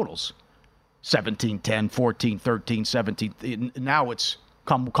these totals, 17-10, 14-13, 17, now it's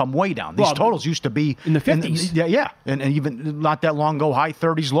come way down. These totals used to be in the 50s. And even not that long ago, high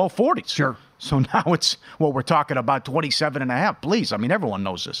 30s, low 40s. Sure. So now it's what we're talking about, 27.5. Please, I mean, everyone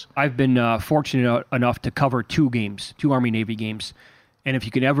knows this. I've been fortunate enough to cover 2 Army-Navy games. And if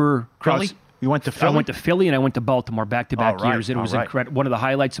you could ever Philly? You went to Philly? I went to Philly and I went to Baltimore back-to-back years. It was incredible. One of the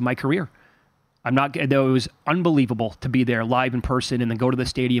highlights of my career. It was unbelievable to be there live in person and then go to the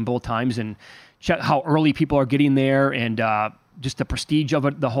stadium both times and check how early people are getting there and just the prestige of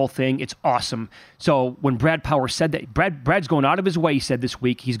it, the whole thing. It's awesome. So when Brad Power said that, Brad's going out of his way, he said this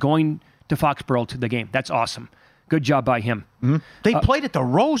week, he's going to Foxborough to the game. That's awesome. Good job by him. Mm-hmm. They played at the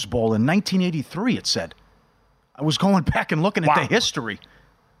Rose Bowl in 1983, it said. I was going back and looking at the history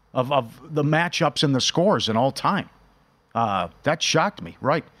of the matchups and the scores in all time. That shocked me.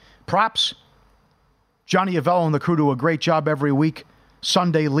 Right. Props. Johnny Avello and the crew do a great job every week.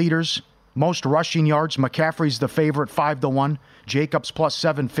 Sunday leaders. Most rushing yards. McCaffrey's the favorite, 5-1. Jacobs plus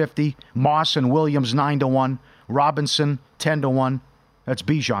 750. Moss and Williams 9-1. Robinson 10-1. That's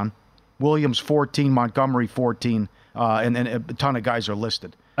Bijan. Williams 14. Montgomery 14. And a ton of guys are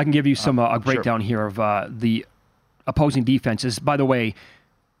listed. I can give you some a breakdown here of the opposing defenses. By the way,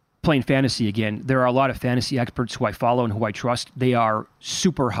 playing fantasy again, there are a lot of fantasy experts who I follow and who I trust. They are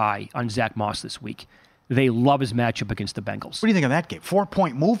super high on Zach Moss this week. They love his matchup against the Bengals. What do you think of that game?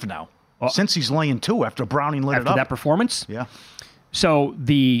 4-point move now. Since he's laying 2 after Browning lit it up. After that performance? Yeah. So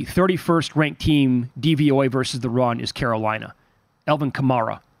the 31st ranked team DVOA versus the run is Carolina. Elvin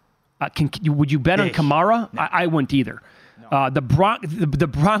Kamara. Would you bet on Kamara? No. I wouldn't either. No. The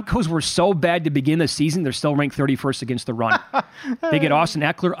Broncos were so bad to begin the season, they're still ranked 31st against the run. They get Austin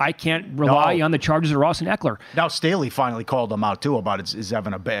Eckler. I can't rely on the Chargers or Austin Eckler. Now Staley finally called them out, too, about is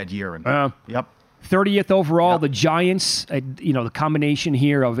having a bad year. And yep. 30th overall, the Giants, the combination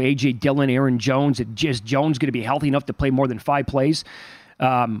here of A.J. Dillon, Aaron Jones. Is Jones going to be healthy enough to play more than 5 plays?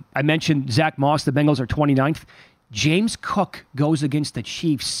 I mentioned Zach Moss. The Bengals are 29th. James Cook goes against the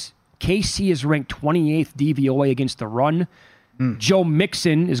Chiefs. KC is ranked 28th DVOA against the run. Joe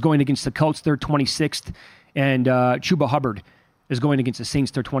Mixon is going against the Colts. They're 26th. And Chuba Hubbard is going against the Saints.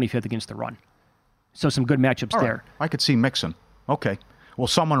 They're 25th against the run. So some good matchups there. I could see Mixon. Okay. Will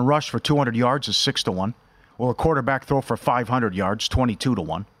someone rush for 200 yards is 6-1. Will a quarterback throw for 500 yards,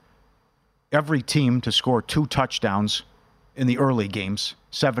 22-1. Every team to score 2 touchdowns in the early games,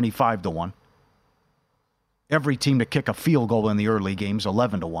 75-1. Every team to kick a field goal in the early games,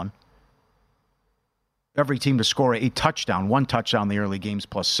 11-1. Every team to score a touchdown, 1 touchdown in the early games,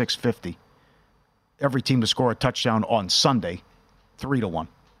 plus 650. Every team to score a touchdown on Sunday, 3-1.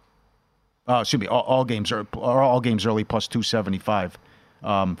 All games early, plus 275.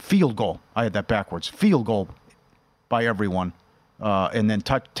 Field goal, I had that backwards. Field goal by everyone, and then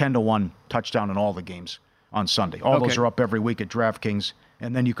 10-1 touchdown in all the games on Sunday. All those are up every week at DraftKings,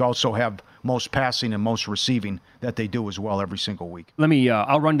 and then you can also have most passing and most receiving that they do as well every single week.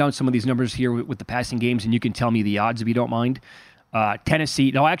 I'll run down some of these numbers here with the passing games, and you can tell me the odds if you don't mind.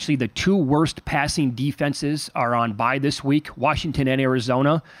 Tennessee, actually the 2 worst passing defenses are on bye this week, Washington and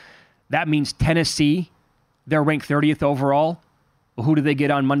Arizona. That means Tennessee, they're ranked 30th overall. Who do they get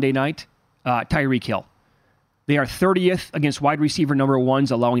on Monday night? Tyreek Hill. They are 30th against wide receiver number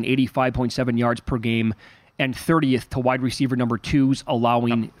 1s, allowing 85.7 yards per game. and 30th to wide receiver number 2s,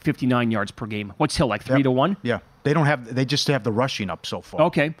 allowing 59 yards per game. What's Hill, like 3-1? Yeah. They just have the rushing up so far.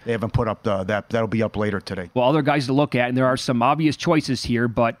 Okay. They haven't put up that. That'll be up later today. Well, other guys to look at, and there are some obvious choices here,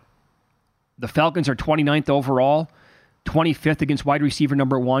 but the Falcons are 29th overall, 25th against wide receiver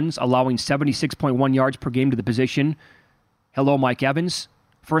number 1s, allowing 76.1 yards per game to the position. Hello, Mike Evans.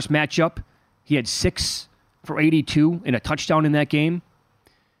 First matchup, he had 6 for 82 and a touchdown in that game.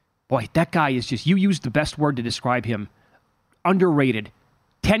 Boy, that guy is just, you used the best word to describe him. Underrated.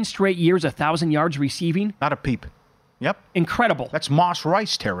 10 straight years, 1,000 yards receiving. Not a peep. Yep. Incredible. That's Moss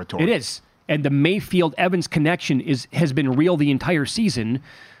Rice territory. It is. And the Mayfield-Evans connection has been real the entire season.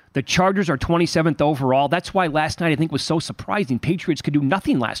 The Chargers are 27th overall. That's why last night I think was so surprising. Patriots could do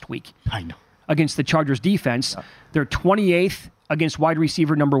nothing last week. I know. Against the Chargers defense. Yeah. They're 28th against wide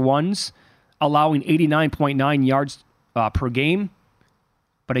receiver number 1s, allowing 89.9 yards per game.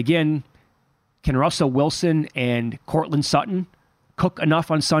 But again, can Russell Wilson and Cortland Sutton cook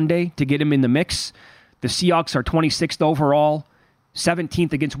enough on Sunday to get him in the mix? The Seahawks are 26th overall,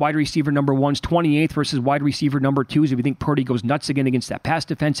 17th against wide receiver number 1s, 28th versus wide receiver number 2s. If you think Purdy goes nuts again against that pass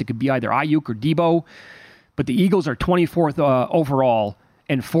defense, it could be either Ayuk or Debo. But the Eagles are 24th overall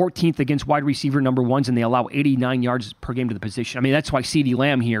and 14th against wide receiver number 1s, and they allow 89 yards per game to the position. I mean, that's why CeeDee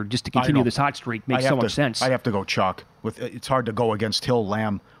Lamb here, just to continue this hot streak, makes so much sense. I have to go chalk. It's hard to go against Hill,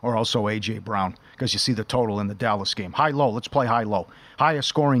 Lamb, or also A.J. Brown, because you see the total in the Dallas game. High-low, let's play high-low. Highest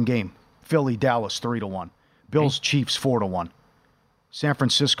scoring game, Philly-Dallas 3-1. Bills-Chiefs 4-1. San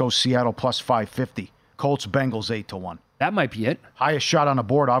Francisco-Seattle plus 550. Colts-Bengals 8-1. That might be it. Highest shot on the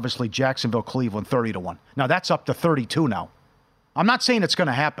board, obviously, Jacksonville-Cleveland 30-1. Now, that's up to 32 now. I'm not saying it's going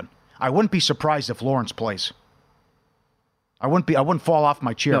to happen. I wouldn't be surprised if Lawrence plays. I wouldn't fall off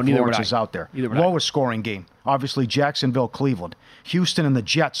my chair if Lawrence is out there. Lowest scoring game, obviously Jacksonville, Cleveland. Houston and the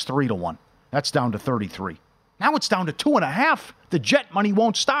Jets 3-1. That's down to 33. Now it's down to 2.5. The Jet money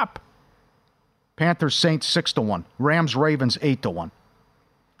won't stop. Panthers, Saints 6-1. Rams, Ravens 8-1.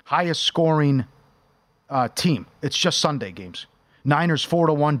 Highest scoring team. It's just Sunday games. Niners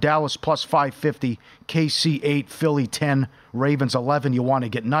 4-1, Dallas plus 550, KC 8, Philly 10, Ravens 11. You want to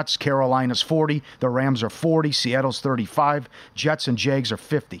get nuts. Carolina's 40, the Rams are 40, Seattle's 35, Jets and Jags are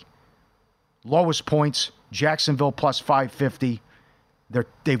 50. Lowest points, Jacksonville plus 550.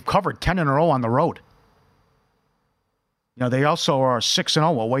 They've covered 10 in a row on the road. You know, they also are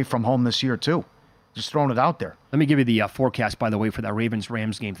 6-0 away from home this year too. Just throwing it out there. Let me give you the forecast, by the way, for that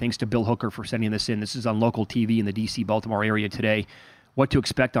Ravens-Rams game. Thanks to Bill Hooker for sending this in. This is on local TV in the D.C.-Baltimore area today. What to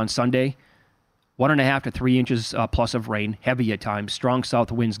expect on Sunday? 1.5 to 3 inches plus of rain, heavy at times. Strong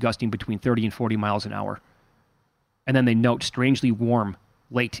south winds gusting between 30 and 40 miles an hour. And then they note strangely warm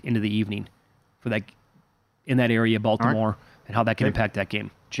late into the evening for that in that area, Baltimore, and how that can impact that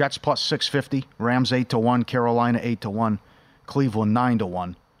game. Jets plus 650, Rams 8-1, Carolina 8-1, Cleveland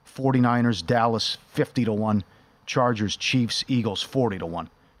 9-1. 49ers, Dallas, 50-1. Chargers, Chiefs, Eagles, 40-1.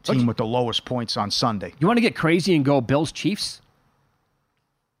 Team with the lowest points on Sunday. You want to get crazy and go Bills, Chiefs?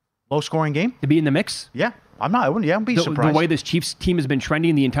 Low-scoring game? To be in the mix? Yeah. I wouldn't be surprised. The way this Chiefs team has been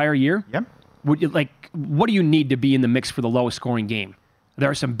trending the entire year? Yep. What do you need to be in the mix for the lowest-scoring game? There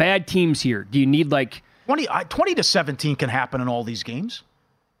are some bad teams here. Do you need, 20 to 17 can happen in all these games.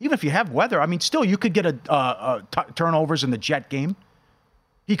 Even if you have weather. I mean, still, you could get turnovers in the Jet game.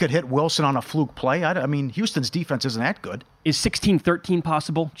 He could hit Wilson on a fluke play. I mean, Houston's defense isn't that good. Is 16-13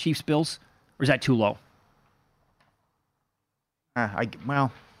 possible, Chiefs-Bills? Or is that too low? I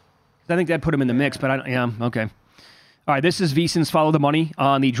think that'd put him in the mix, but okay. All right, this is VSiN's Follow the Money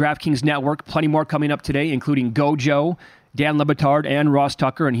on the DraftKings Network. Plenty more coming up today, including Gojo, Dan Le Batard, and Ross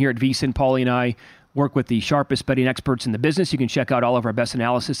Tucker. And here at VSiN, Paulie and I work with the sharpest betting experts in the business. You can check out all of our best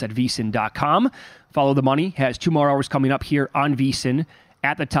analysis at VSiN.com. Follow the Money has 2 more hours coming up here on VSiN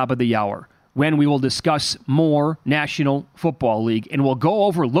at the top of the hour, when we will discuss more National Football League, and we'll go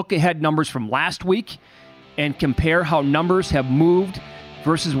over look-ahead numbers from last week and compare how numbers have moved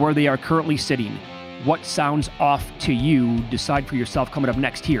versus where they are currently sitting. What sounds off to you? Decide for yourself coming up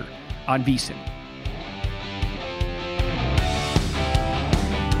next here on VSiN.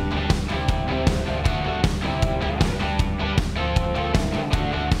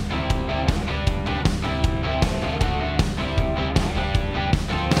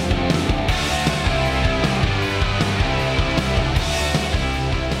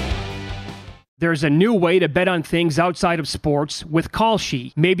 There's a new way to bet on things outside of sports with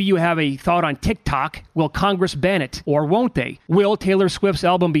Kalshi. Maybe you have a thought on TikTok. Will Congress ban it? Or won't they? Will Taylor Swift's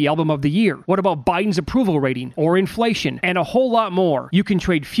album be Album of the Year? What about Biden's approval rating? Or inflation? And a whole lot more. You can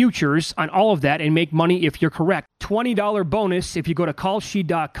trade futures on all of that and make money if you're correct. $20 bonus if you go to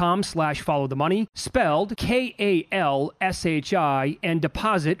kalshi.com/followthemoney, spelled KALSHI, and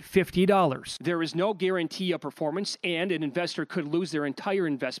deposit $50. There is no guarantee of performance, and an investor could lose their entire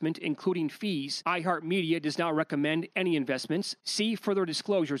investment, including fees. iHeartMedia does not recommend any investments. See further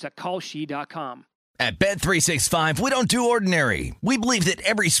disclosures at kalshi.com. At Bet365, we don't do ordinary. We believe that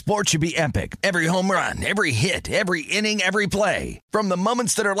every sport should be epic. Every home run, every hit, every inning, every play. From the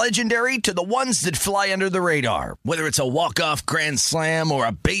moments that are legendary to the ones that fly under the radar. Whether it's a walk-off grand slam or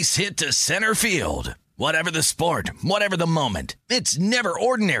a base hit to center field. Whatever the sport, whatever the moment. It's never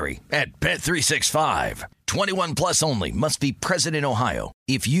ordinary at Bet365. 21 plus only. Must be present in Ohio.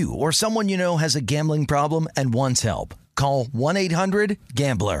 If you or someone you know has a gambling problem and wants help, call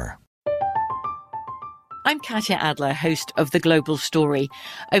 1-800-GAMBLER. I'm Katya Adler, host of The Global Story.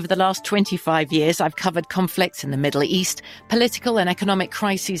 Over the last 25 years, I've covered conflicts in the Middle East, political and economic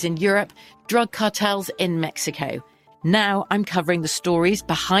crises in Europe, drug cartels in Mexico. Now I'm covering the stories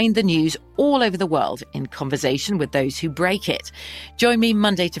behind the news all over the world in conversation with those who break it. Join me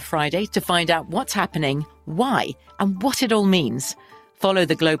Monday to Friday to find out what's happening, why, and what it all means. Follow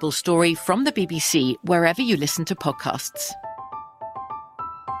The Global Story from the BBC wherever you listen to podcasts.